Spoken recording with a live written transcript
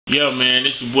Yo, man,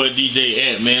 this your boy DJ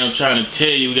Ant, man. I'm trying to tell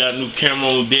you, we got a new camera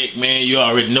on deck, man. You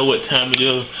already know what time it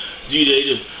is.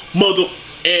 DJ, the mother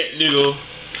Ant, nigga.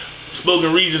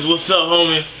 Spoken Reasons, what's up,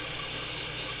 homie?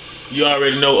 You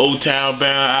already know Old Town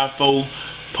Bound, I4,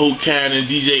 Polk County, and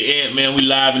DJ Ant, man. We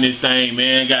live in this thing,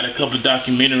 man. Got a couple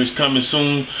documentaries coming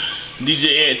soon.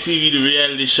 DJ Ant TV, the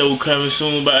reality show, coming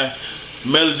soon by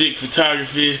Melodic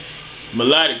Photography,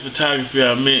 Melodic Photography,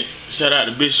 I meant. Shout out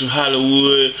to Bishop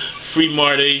Hollywood, Free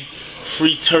Marty,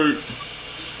 Free Turk,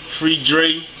 Free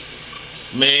Dre.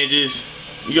 Man, just,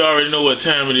 you already know what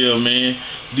time it is, man.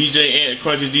 DJ Ant, the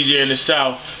crunkiest DJ in the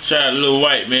South. Shout out to Lil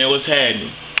Whyte, man. What's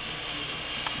happening?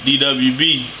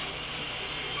 DWB,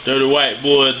 Dirty White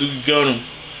Boy, Dugee Gunem,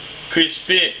 Chris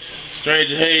Spence,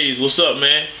 Stranger Hayes. What's up,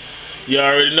 man? You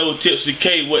already know Tipsy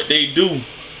K, what they do.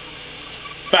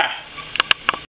 Fire.